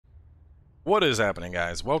What is happening,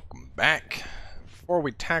 guys? Welcome back. Before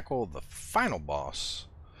we tackle the final boss,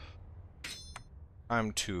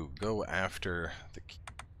 time to go after the keys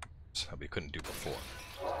that we couldn't do before.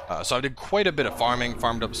 So I did quite a bit of farming,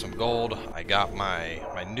 farmed up some gold. I got my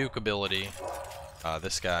nuke ability.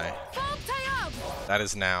 This guy. That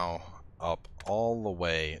is now up all the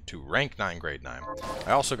way to rank 9, grade 9.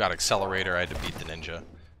 I also got accelerator. I had to beat the ninja.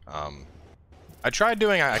 I tried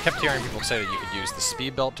doing, I kept hearing people say that you could use the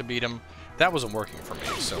speed belt to beat him. That wasn't working for me,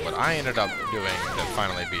 so what I ended up doing that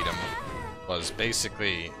finally beat him was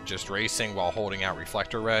basically just racing while holding out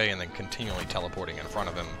reflector ray and then continually teleporting in front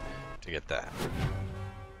of him to get that.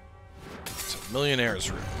 It's a millionaire's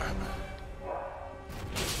room.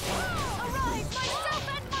 Arise, myself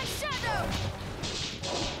and my shadow!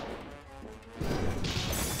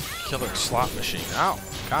 Killer slot machine. Ow,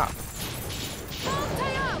 God.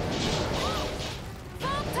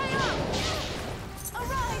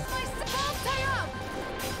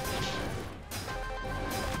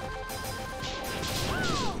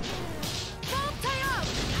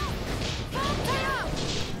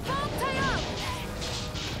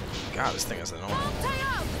 God, this thing is annoying.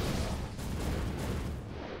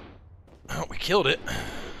 Oh, we killed it.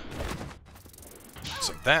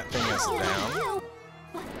 So that thing is down.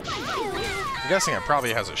 I'm guessing it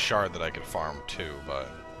probably has a shard that I could farm too, but...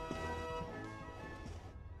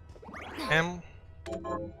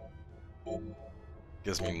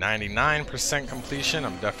 gives me 99% completion.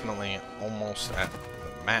 I'm definitely almost at the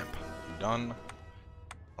map done.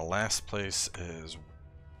 The last place is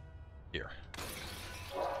here.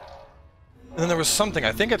 And then there was something,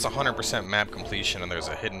 I think it's 100% map completion, and there's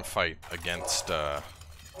a hidden fight against the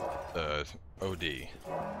OD. Wait,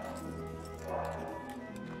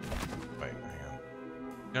 hang on.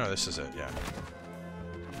 No, this is it, yeah.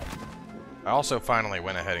 I also finally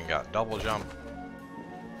went ahead and got double jump,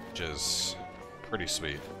 which is pretty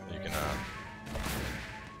sweet. You can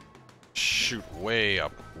shoot way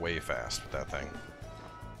up, way fast with that thing.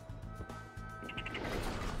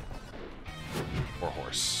 Or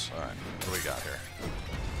horse. Alright, what do we got here?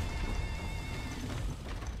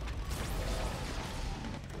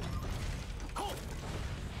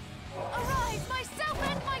 Arise, myself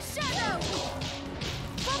and my shadow!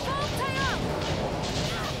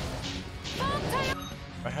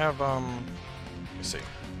 I have, let me see.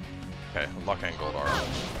 Okay, luck and gold armor.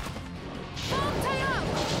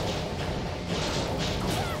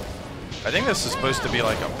 I think this is supposed to be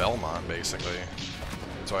like a Belmont, basically.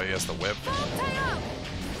 That's why he has the whip.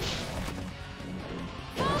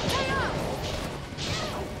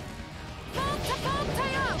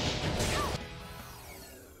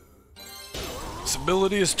 This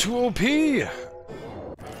ability is too OP!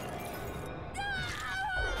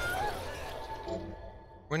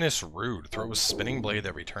 Witness rude. Throw a spinning blade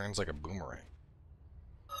that returns like a boomerang.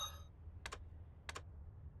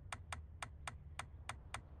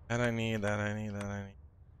 That I need, that I need, that I need.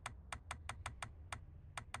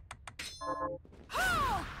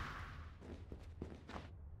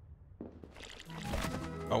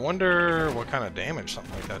 I wonder what kind of damage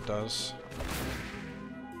something like that does.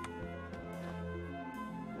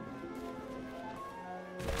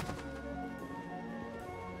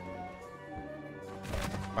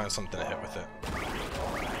 Find something to hit with it.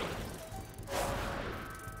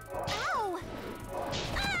 Ow!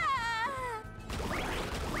 Ah!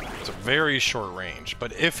 It's a very short range,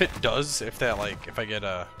 but if it does, if that like, if I get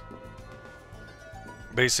a...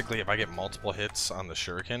 Basically, if I get multiple hits on the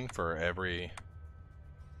shuriken for every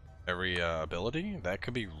ability, that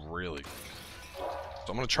could be really good. So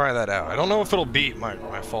I'm gonna try that out. I don't know if it'll beat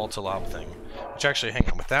my fall to lob thing. Which actually, hang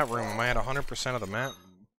on, with that room, am I at 100% of the map?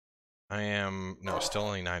 I am, no, still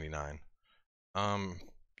only 99. So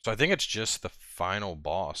I think it's just the final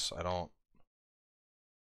boss. I don't...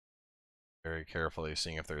 Very carefully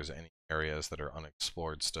seeing if there's any areas that are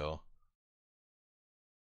unexplored still.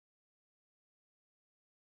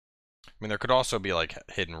 I mean, there could also be, like,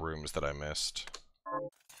 hidden rooms that I missed.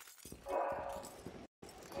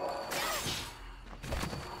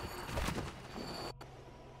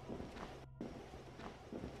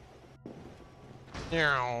 I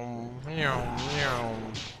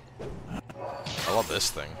love this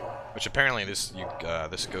thing, which apparently this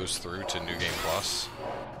goes through to New Game Plus,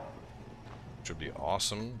 which would be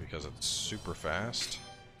awesome because it's super fast.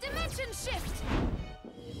 Dimension shift!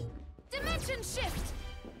 Dimension shift!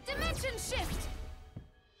 Dimension shift!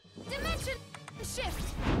 Dimension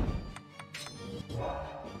shift!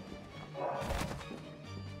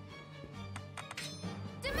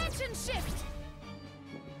 Dimension shift!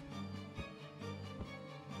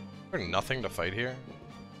 Is there nothing to fight here?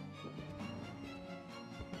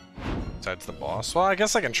 Besides the boss? Well, I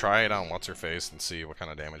guess I can try it on What's-Her-Face and see what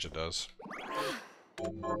kind of damage it does.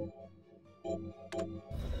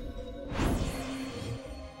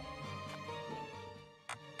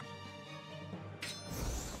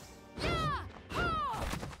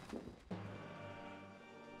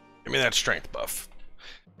 Give me that strength buff.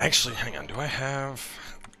 Actually, hang on, do I have...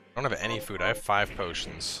 I don't have any food, I have 5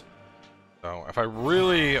 potions. So, if I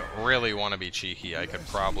really, really want to be cheeky, I could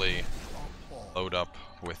probably load up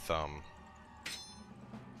with, I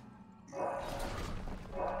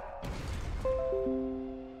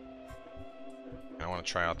want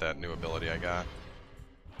to try out that new ability I got.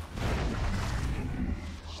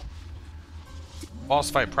 Boss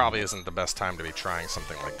fight probably isn't the best time to be trying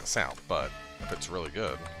something like this out, but if it's really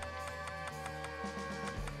good...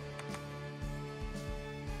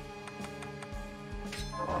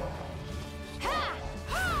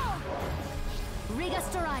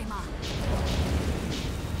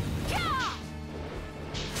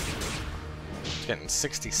 It's getting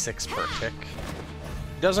 66 per tick.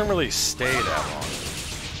 Doesn't really stay that long.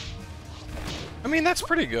 I mean, that's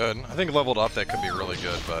pretty good. I think leveled up that could be really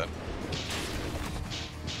good, but...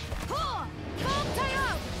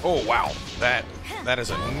 Oh, wow. That is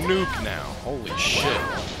a nuke now. Holy shit.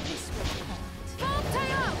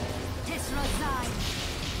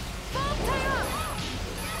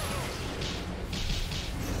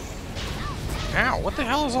 Ow, what the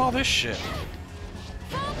hell is all this shit?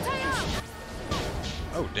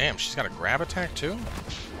 Oh, damn, she's got a grab attack, too?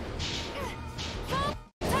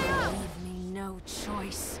 Leave me no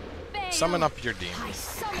choice. Summon up your demon.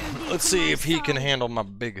 Let's see if he can handle my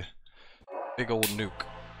big old nuke.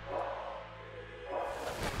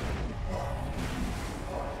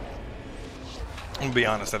 I'm gonna be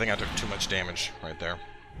honest, I think I took too much damage right there.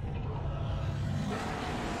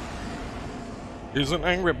 He's an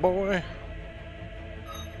angry boy.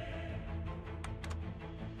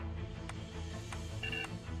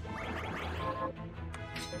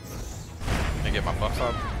 Get my buff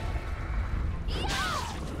up.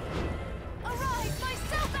 Arise,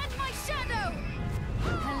 myself and my shadow.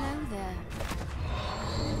 Hello there.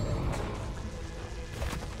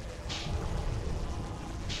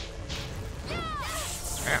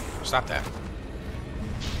 Damn, stop that.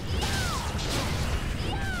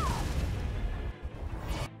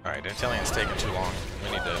 Alright, Italian's taking too long.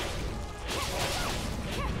 We need to...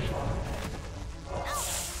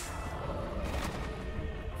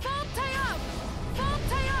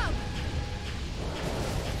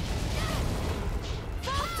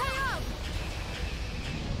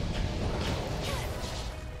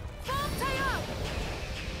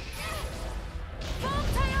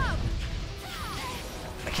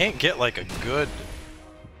 I can't get like a good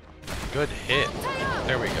hit.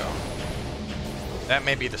 There we go. That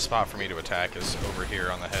may be the spot for me to attack, is over here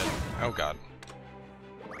on the head. Oh god.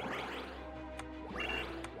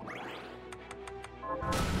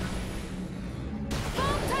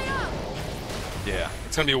 Yeah,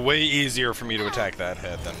 it's gonna be way easier for me to attack that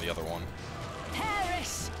head than the other one.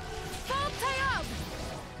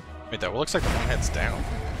 Wait, that looks like the one head's down.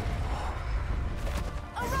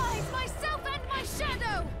 Arise, myself and my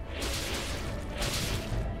shadow.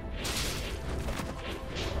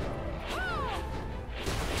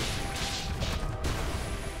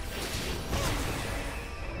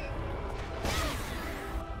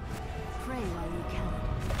 Pray while you can.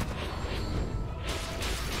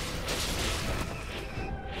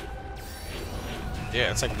 Yeah,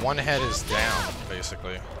 it's like one head is down,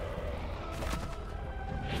 basically.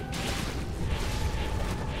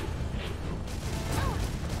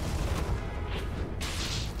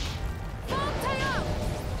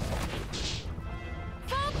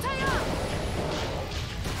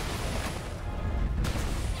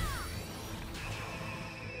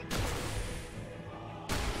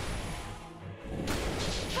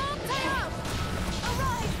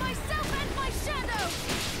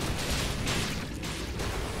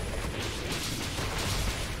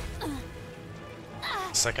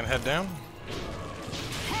 Second head down.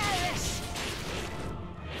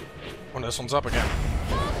 Oh, this one's up again.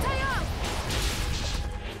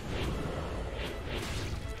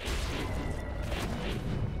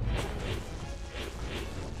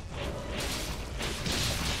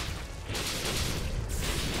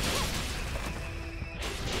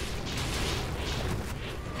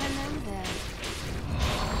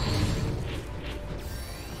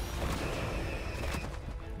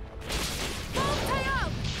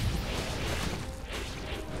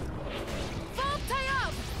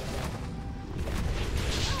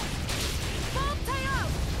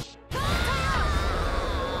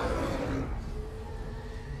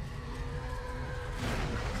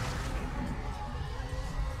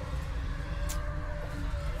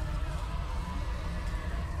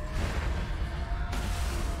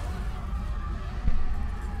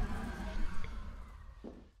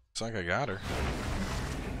 Looks like I got her.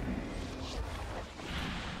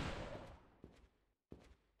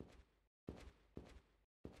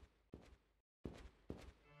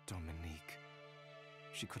 Dominique.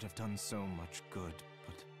 She could have done so much good,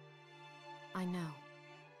 but... I know.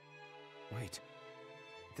 Wait.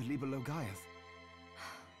 The Liber Logaeth.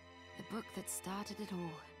 The book that started it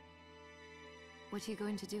all. What are you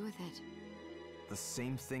going to do with it? The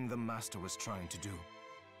same thing the Master was trying to do.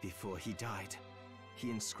 Before he died, he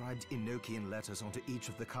inscribed Enochian letters onto each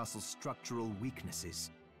of the castle's structural weaknesses.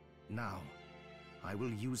 Now, I will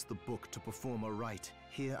use the book to perform a rite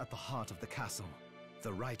here at the heart of the castle.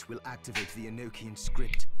 The rite will activate the Enochian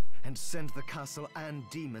script and send the castle and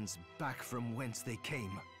demons back from whence they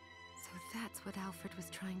came. So that's what Alfred was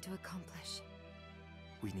trying to accomplish.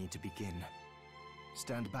 We need to begin.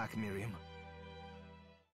 Stand back, Miriam.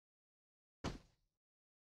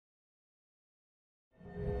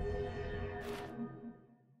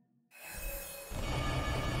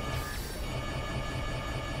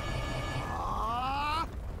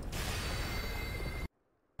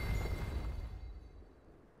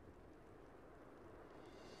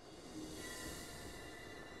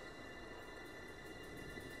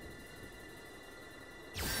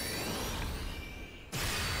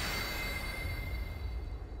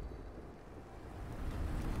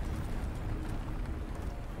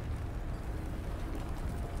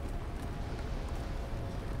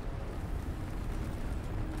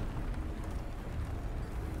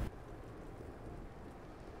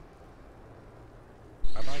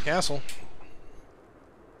 Bye-bye, castle.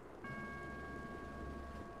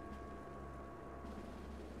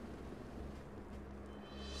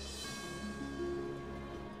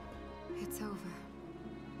 It's over.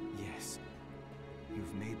 Yes.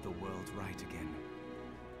 You've made the world right again.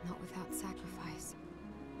 Not without sacrifice.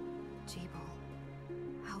 Gebel,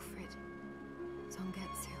 Alfred,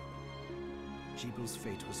 Zangetsu. Gebel's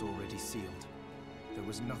fate was already sealed. There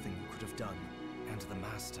was nothing you could have done, and the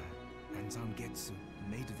Master and Zangetsu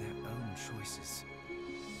made their own choices.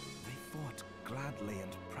 They fought gladly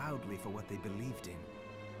and proudly for what they believed in.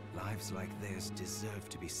 Lives like theirs deserve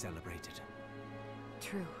to be celebrated.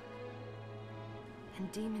 True.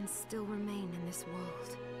 And demons still remain in this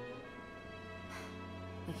world.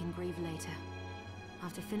 We can grieve later,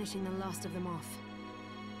 after finishing the last of them off.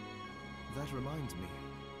 That reminds me.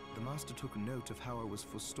 The Master took note of how I was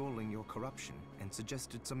forestalling your corruption and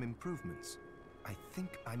suggested some improvements. I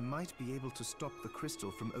think I might be able to stop the crystal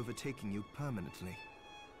from overtaking you permanently.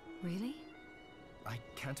 Really? I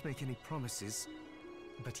can't make any promises,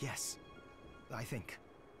 but yes, I think.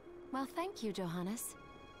 Well, thank you, Johannes.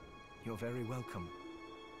 You're very welcome.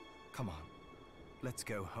 Come on, let's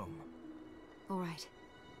go home. All right.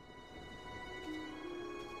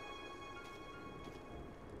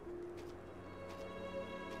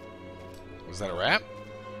 Was that a wrap?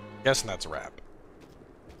 Guessing that's a wrap.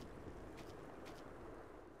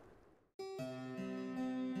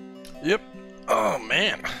 Yep. Oh,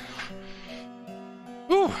 man.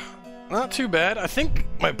 Whew. Not too bad. I think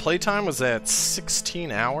my playtime was at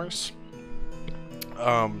 16 hours.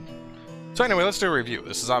 So anyway, let's do a review.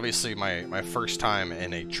 This is obviously my first time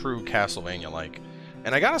in a true Castlevania-like.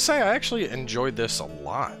 And I gotta say, I actually enjoyed this a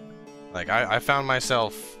lot. Like, I found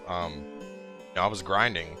myself, you know, I was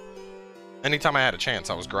grinding. Anytime I had a chance,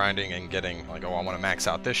 I was grinding and getting, like, oh, I want to max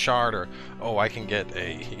out this shard, or, oh, I can get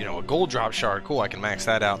a, you know, a gold drop shard, cool, I can max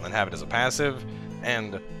that out and then have it as a passive.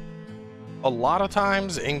 And a lot of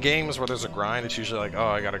times in games where there's a grind, it's usually like, oh,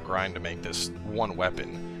 I gotta grind to make this one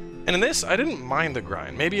weapon. And in this, I didn't mind the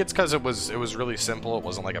grind. Maybe it's because it was really simple, it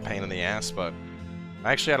wasn't like a pain in the ass, but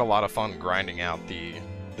I actually had a lot of fun grinding out the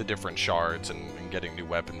different shards and getting new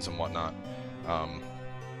weapons and whatnot.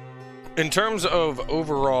 In terms of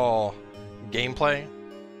overall gameplay,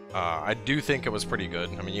 I do think it was pretty good.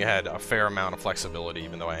 I mean, you had a fair amount of flexibility,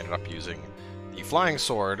 even though I ended up using the flying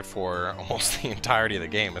sword for almost the entirety of the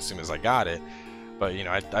game as soon as I got it. But, you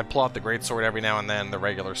know, I'd pull out the great sword every now and then. The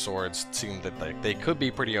regular swords seemed that they could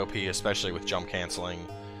be pretty OP, especially with jump canceling.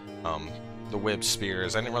 The whip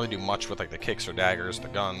spears, I didn't really do much with like the kicks or daggers, the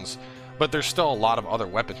guns, but there's still a lot of other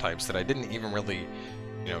weapon types that I didn't even really,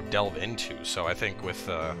 you know, delve into. So I think with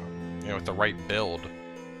you know, with the right build,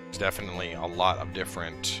 there's definitely a lot of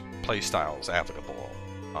different play styles applicable.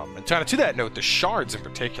 And to that note, the shards in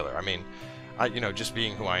particular, I mean, you know, just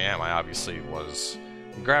being who I am, I obviously was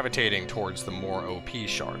gravitating towards the more OP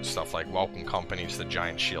shards, stuff like Welcome Company, the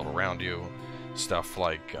giant shield around you, stuff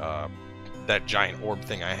like that giant orb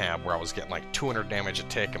thing I have where I was getting like 200 damage a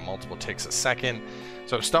tick and multiple ticks a second.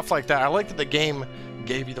 So stuff like that. I like that the game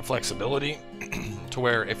gave you the flexibility to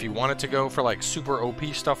where if you wanted to go for like super OP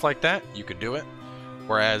stuff like that, you could do it.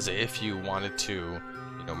 Whereas if you wanted to,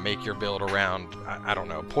 you know, make your build around, I don't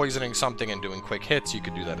know, poisoning something and doing quick hits, you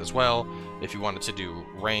could do that as well. If you wanted to do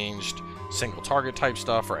ranged, single target type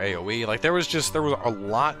stuff or AoE, like there was a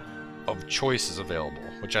lot of choices available,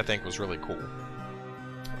 which I think was really cool.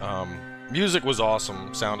 Music was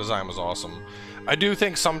awesome, sound design was awesome. I do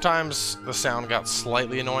think sometimes the sound got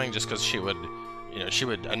slightly annoying just because she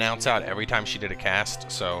would announce out every time she did a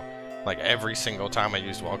cast, so like every single time I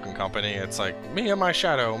used Welcome Company, it's like, me and my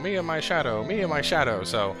shadow, me and my shadow, me and my shadow.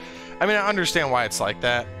 So, I mean, I understand why it's like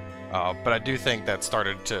that, but I do think that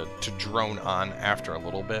started to drone on after a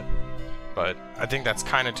little bit. But I think that's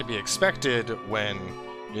kind of to be expected when,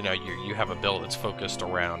 you know, you have a build that's focused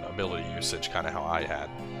around ability usage, kind of how I had.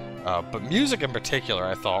 But music in particular,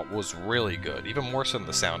 I thought was really good, even more so than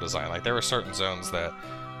the sound design. Like, there were certain zones that,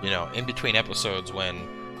 you know, in between episodes when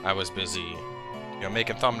I was busy, you know,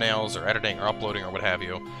 making thumbnails or editing or uploading or what have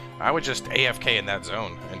you, I would just AFK in that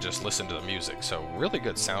zone and just listen to the music. So really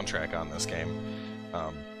good soundtrack on this game.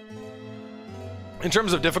 In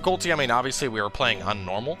terms of difficulty, I mean, obviously we were playing on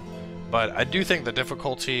normal, but I do think the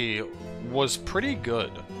difficulty was pretty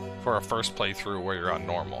good for a first playthrough where you're on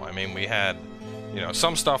normal. I mean, we had, you know,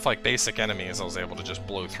 some stuff like basic enemies I was able to just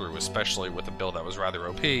blow through, especially with a build that was rather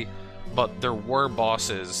OP, but there were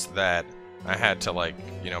bosses that I had to, like,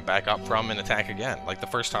 you know, back up from and attack again. Like the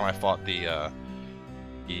first time I fought the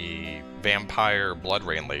vampire blood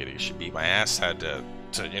rain lady, she beat my ass, had to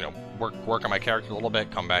you know, work on my character a little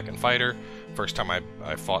bit, come back and fight her. First time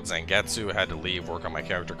I fought Zangetsu, had to leave, work on my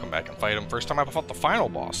character, come back and fight him. First time I fought the final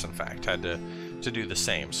boss, in fact, had to do the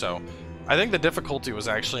same. So I think the difficulty was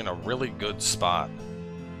actually in a really good spot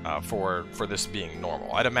for this being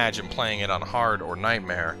normal. I'd imagine playing it on hard or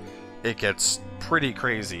nightmare, it gets pretty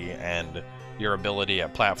crazy, and your ability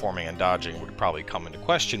at platforming and dodging would probably come into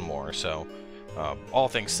question more. So, all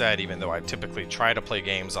things said, even though I typically try to play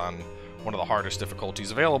games on one of the hardest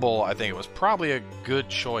difficulties available, I think it was probably a good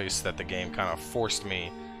choice that the game kind of forced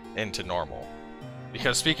me into normal.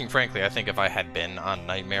 Because speaking frankly, I think if I had been on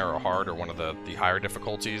nightmare or hard or one of the higher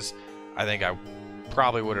difficulties, I think I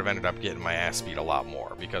probably would have ended up getting my ass beat a lot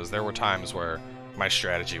more, because there were times where my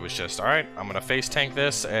strategy was just, alright, I'm going to face tank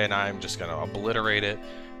this, and I'm just going to obliterate it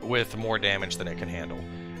with more damage than it can handle.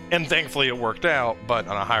 And thankfully it worked out, but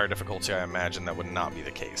on a higher difficulty I imagine that would not be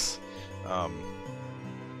the case.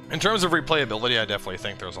 In terms of replayability, I definitely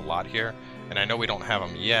think there's a lot here, and I know we don't have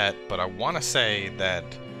them yet, but I want to say that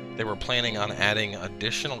they were planning on adding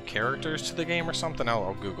additional characters to the game or something.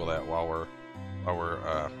 I'll Google that while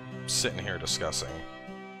we're sitting here discussing.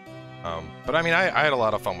 But I mean, I had a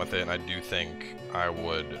lot of fun with it, and I do think I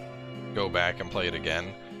would go back and play it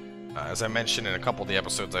again. As I mentioned in a couple of the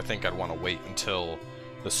episodes, I think I'd want to wait until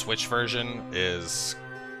the Switch version is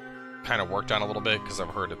kind of worked on a little bit, because I've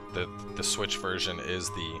heard that the Switch version is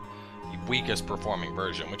the weakest performing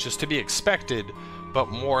version, which is to be expected, but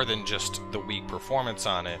more than just the weak performance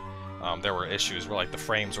on it. There were issues where, like, the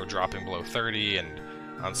frames were dropping below 30, and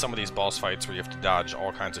on some of these boss fights where you have to dodge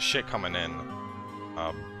all kinds of shit coming in,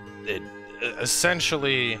 it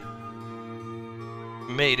essentially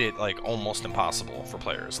made it, like, almost impossible for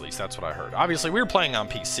players. At least that's what I heard. Obviously, we were playing on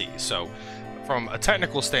PC, so from a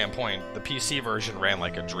technical standpoint, the PC version ran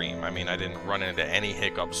like a dream. I mean, I didn't run into any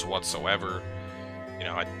hiccups whatsoever. You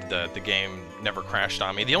know, the game never crashed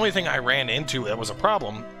on me. The only thing I ran into that was a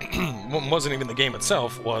problem wasn't even the game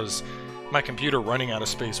itself, was my computer running out of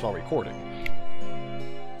space while recording.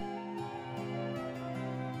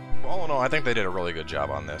 All in all, I think they did a really good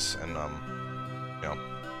job on this, and you know,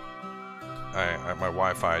 my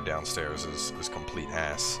Wi-Fi downstairs is complete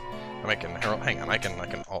ass. Hang on, I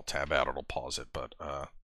can Alt-Tab out, it'll pause it, but,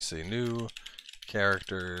 see, new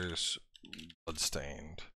characters,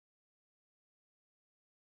 Bloodstained.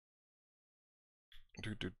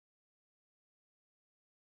 Enter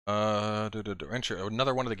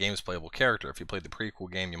another one of the game's playable character. If you played the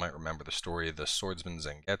prequel game, you might remember the story of the swordsman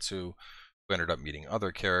Zangetsu, who ended up meeting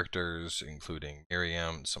other characters, including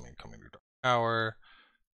Miriam, something coming to Dark Tower.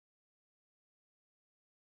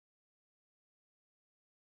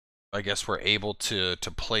 I guess we're able to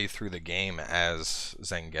play through the game as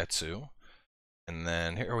Zangetsu. And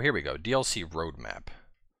then, here we go, DLC roadmap.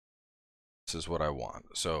 This is what I want.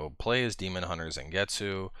 So, play as Demon Hunter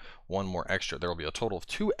Zangetsu, one more extra. There will be a total of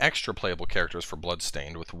 2 extra playable characters for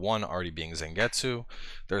Bloodstained, with one already being Zangetsu.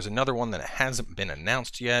 There's another one that hasn't been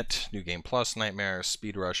announced yet. New Game Plus, Nightmare,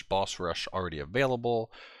 Speed Rush, Boss Rush already available.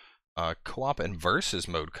 Co-op and versus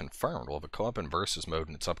mode confirmed. We'll have a co-op and versus mode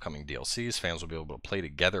in its upcoming DLCs. Fans will be able to play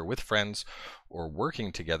together with friends, or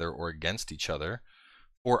working together or against each other.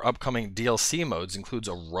 Or upcoming DLC modes includes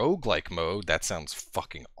a roguelike mode. That sounds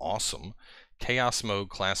fucking awesome. Chaos mode,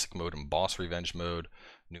 classic mode, and boss revenge mode.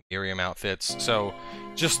 New Miriam outfits. So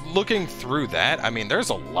just looking through that, I mean, there's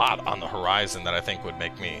a lot on the horizon that I think would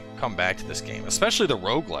make me come back to this game, especially the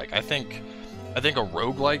roguelike. I think a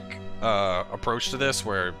roguelike approach to this,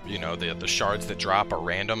 where, you know, the shards that drop are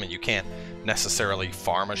random and you can't necessarily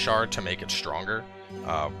farm a shard to make it stronger.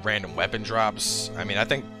 Random weapon drops. I mean, I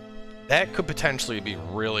think that could potentially be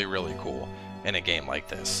really, really cool in a game like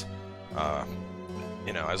this.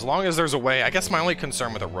 You know, as long as there's a way. I guess my only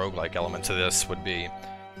concern with a roguelike element to this would be,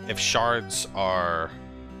 if shards are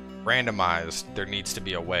randomized, there needs to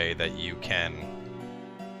be a way that you can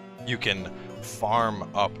farm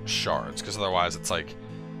up shards, because otherwise it's like,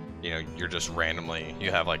 you know, you're just randomly, you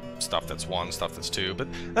have like stuff that's 1, stuff that's 2, but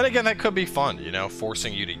then again, that could be fun, you know,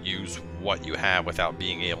 forcing you to use what you have without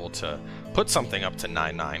being able to put something up to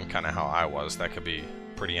 9/9, kind of how I was. That could be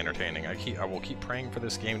pretty entertaining. I will keep praying for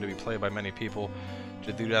this game to be played by many people.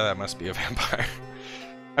 To do that, must be a vampire.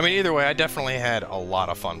 I mean, either way, I definitely had a lot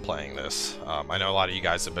of fun playing this. I know a lot of you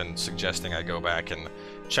guys have been suggesting I go back and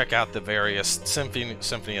check out the various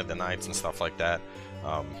Symphony of the Nights and stuff like that.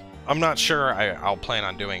 I'm not sure I'll plan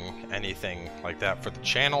on doing anything like that for the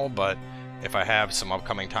channel, but if I have some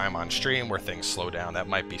upcoming time on stream where things slow down, that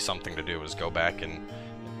might be something to do, is go back and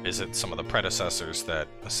visit some of the predecessors that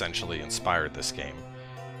essentially inspired this game.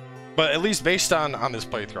 But at least based on this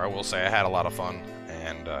playthrough, I will say I had a lot of fun,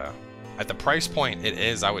 and at the price point it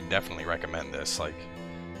is, I would definitely recommend this. Like,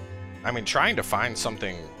 I mean, trying to find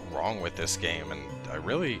something wrong with this game, and I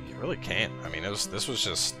really can't. I mean, this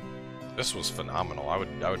was phenomenal. I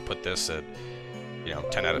would put this at, you know,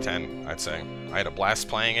 10 out of 10, I'd say. I had a blast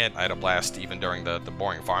playing it. I had a blast even during the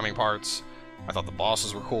boring farming parts. I thought the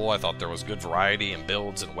bosses were cool. I thought there was good variety in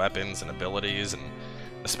builds and weapons and abilities, and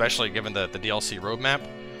especially given the DLC roadmap.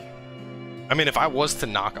 I mean, if I was to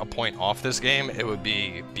knock a point off this game, it would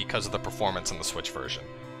be because of the performance in the Switch version.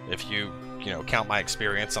 If you know, count my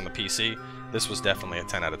experience on the PC, this was definitely a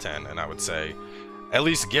 10 out of 10, and I would say, at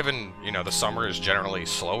least given, you know, the summer is generally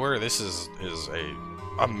slower, this is a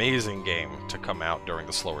amazing game to come out during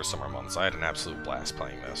the slower summer months. I had an absolute blast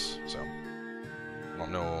playing this, so I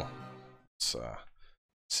don't know. Let's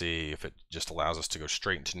see if it just allows us to go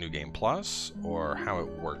straight into New Game Plus, or how it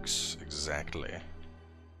works exactly.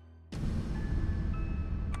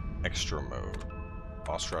 Extra mode,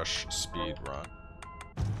 boss rush, speed run.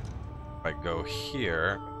 If I go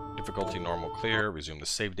here, difficulty normal clear, resume the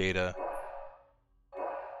save data.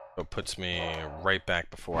 So it puts me right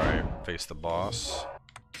back before I face the boss.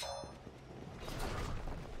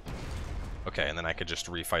 Okay, and then I could just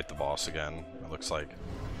refight the boss again, it looks like.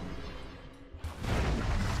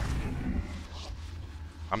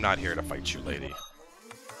 I'm not here to fight you, lady.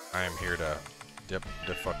 I am here to dip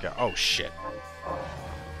the fuck out. Oh, shit.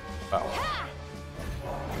 Uh-oh.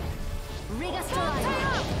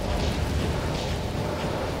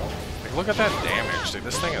 Like, look at that damage, dude.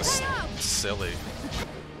 This thing is silly.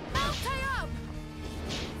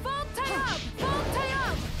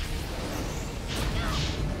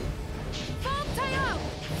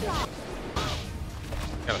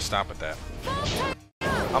 Gotta stop at that.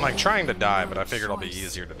 I'm like trying to die, but I figured it'll be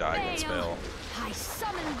easier to die against Baal.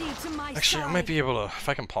 Actually, I might be able to, if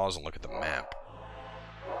I can pause and look at the map.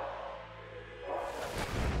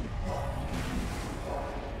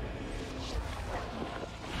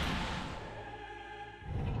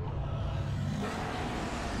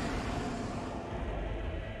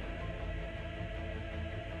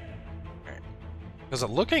 Because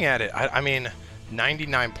looking at it, I mean,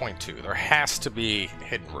 99.2. There has to be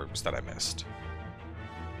hidden rooms that I missed.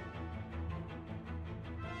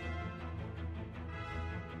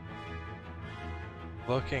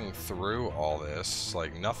 Looking through all this,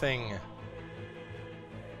 like, nothing...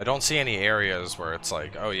 I don't see any areas where it's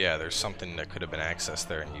like, oh yeah, there's something that could have been accessed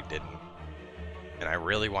there and you didn't. And I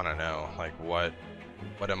really want to know, like, what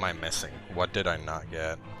am I missing? What did I not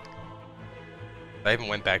get? I even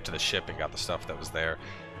went back to the ship and got the stuff that was there.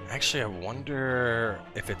 Actually, I wonder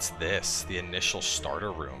if it's this, the initial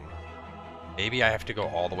starter room. Maybe I have to go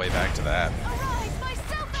all the way back to that. Arise,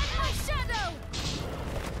 myself and my shadow!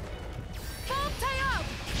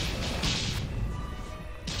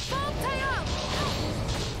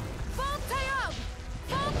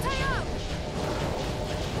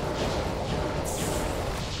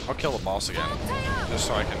 I'll kill the boss again, just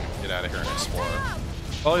so I can get out of here and explore.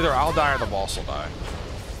 Well, either I'll die or the boss will die.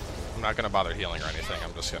 I'm not gonna bother healing or anything,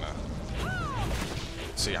 I'm just gonna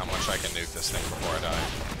see how much I can nuke this thing before I die.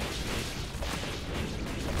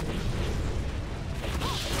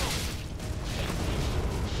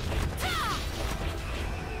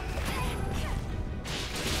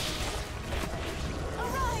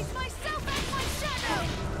 Arise, myself and my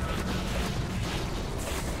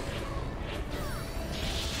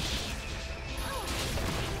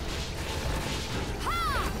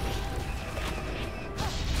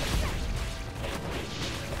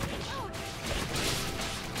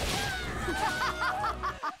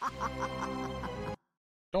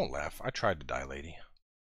Don't laugh. I tried to die, lady.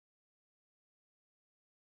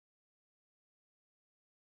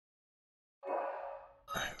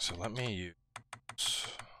 Alright, so let me use...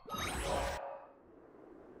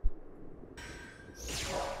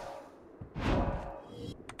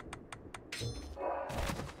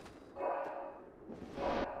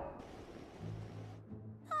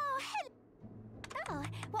 Oh,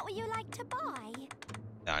 what would you like to buy?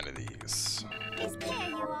 9 of these. Yes, there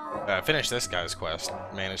you are. I finished this guy's quest.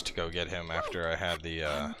 Managed to go get him after I had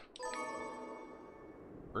the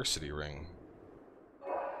diversity ring.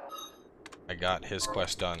 I got his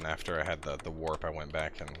quest done after I had the warp. I went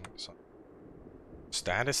back and so.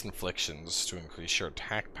 Status inflictions to increase your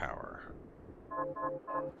attack power.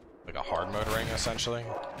 Like a hard mode ring, essentially.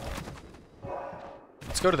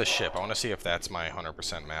 Let's go to the ship. I want to see if that's my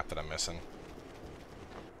 100% map that I'm missing.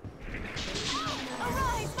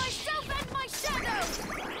 Arise, myself and my shadow!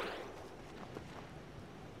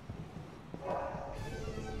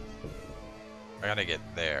 I gotta get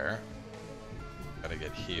there. Gotta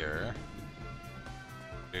get here.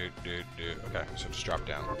 Okay, so just drop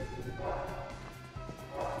down.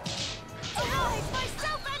 Arise,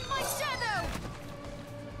 myself and my shadow!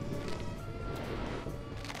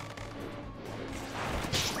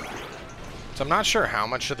 So I'm not sure how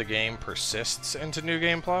much of the game persists into New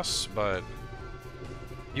Game Plus, but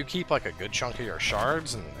you keep like a good chunk of your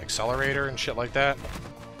shards and accelerator and shit like that.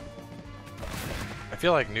 I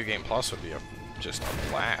feel like New Game Plus would be just a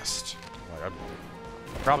blast. Like, I'd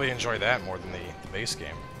probably enjoy that more than the base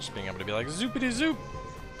game. Just being able to be like, zoopity zoop!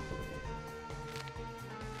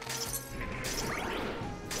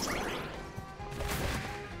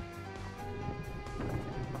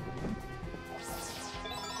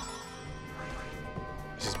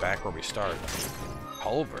 This is back where we start.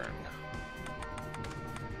 Pulvern.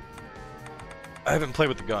 I haven't played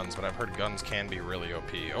with the guns, but I've heard guns can be really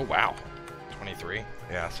OP. Oh, wow. 23?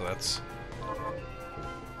 Yeah, so that's...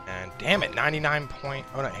 And damn it, 99 point...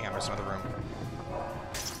 Oh, no, hang on, there's another room.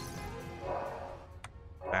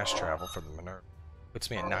 Fast travel for the Minerva. Puts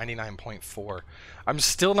me at 99.4. I'm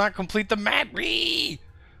still not complete the map. God,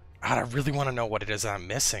 I really want to know what it is I'm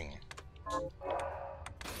missing.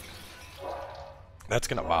 That's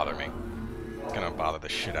gonna bother me. It's gonna bother the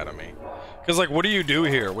shit out of me. Because, like, what do you do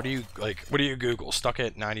here? What do you, like, what do you Google? Stuck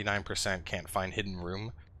at 99%, can't find hidden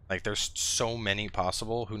room? Like, there's so many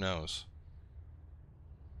possible, who knows?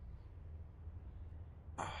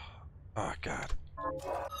 Oh, God.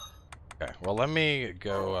 Okay, well, let me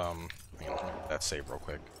go, hang on, let me get that save real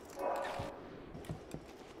quick.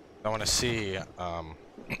 I want to see,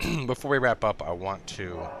 before we wrap up, I want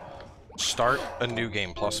to start a New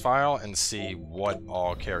Game Plus file and see what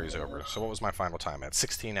all carries over. So what was my final time at?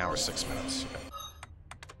 16 hours, 6 minutes. Okay.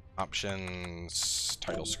 Options,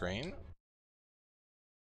 title screen.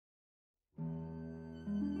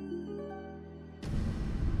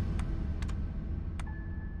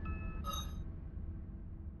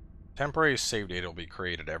 Temporary save data will be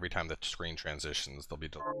created every time the screen transitions. They'll be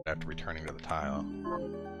deleted after returning to the tile.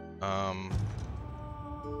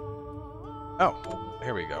 Oh,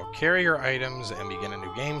 here we go. Carry your items and begin a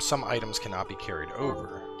new game. Some items cannot be carried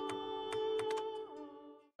over.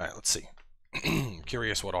 Alright, let's see.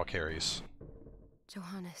 Curious what all carries.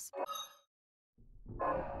 Johannes.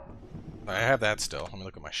 I have that still. Let me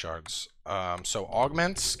look at my shards. So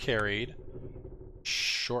augments carried.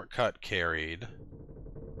 Shortcut carried.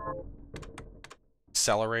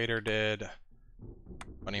 Accelerator did.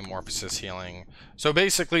 Monimorphosis healing. So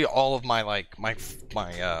basically all of my like my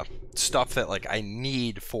stuff that like I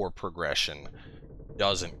need for progression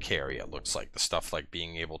doesn't carry. It looks like the stuff like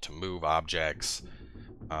being able to move objects,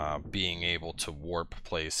 being able to warp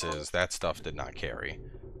places, that stuff did not carry,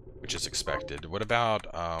 which is expected. What about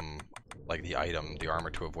like the item, the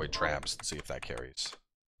armor to avoid traps? Let's see if that carries.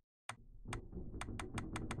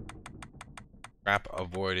 Trap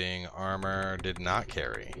avoiding armor did not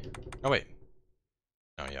carry. Oh wait.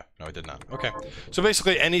 Oh yeah, no it did not. Okay. So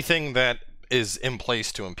basically anything that is in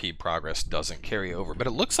place to impede progress doesn't carry over, but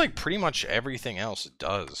it looks like pretty much everything else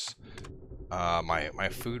does. My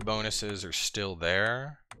food bonuses are still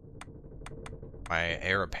there. My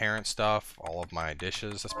heir apparent stuff, all of my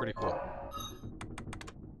dishes, that's pretty cool.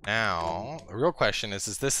 Now, the real question is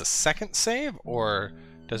this a second save, or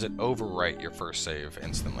does it overwrite your first save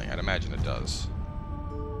instantly? I'd imagine it does.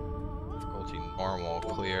 Difficulty normal,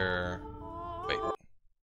 clear. Wait.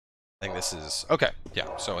 I think this is... Okay,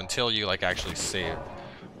 yeah. So until you, like, actually save,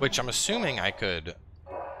 which I'm assuming I could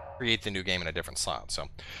create the new game in a different slot. So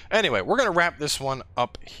anyway, we're going to wrap this one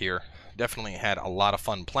up here. Definitely had a lot of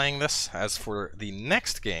fun playing this. As for the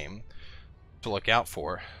next game to look out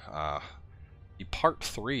for, the part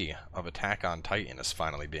 3 of Attack on Titan is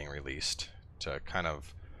finally being released to kind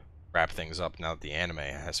of wrap things up now that the anime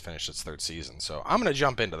has finished its 3rd season. So I'm going to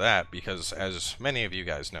jump into that because, as many of you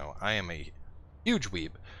guys know, I am a huge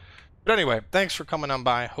weeb. But anyway, thanks for coming on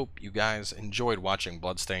by. Hope you guys enjoyed watching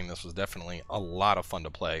Bloodstained. This was definitely a lot of fun to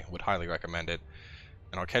play. Would highly recommend it.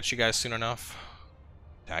 And I'll catch you guys soon enough.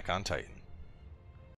 Attack on Titan.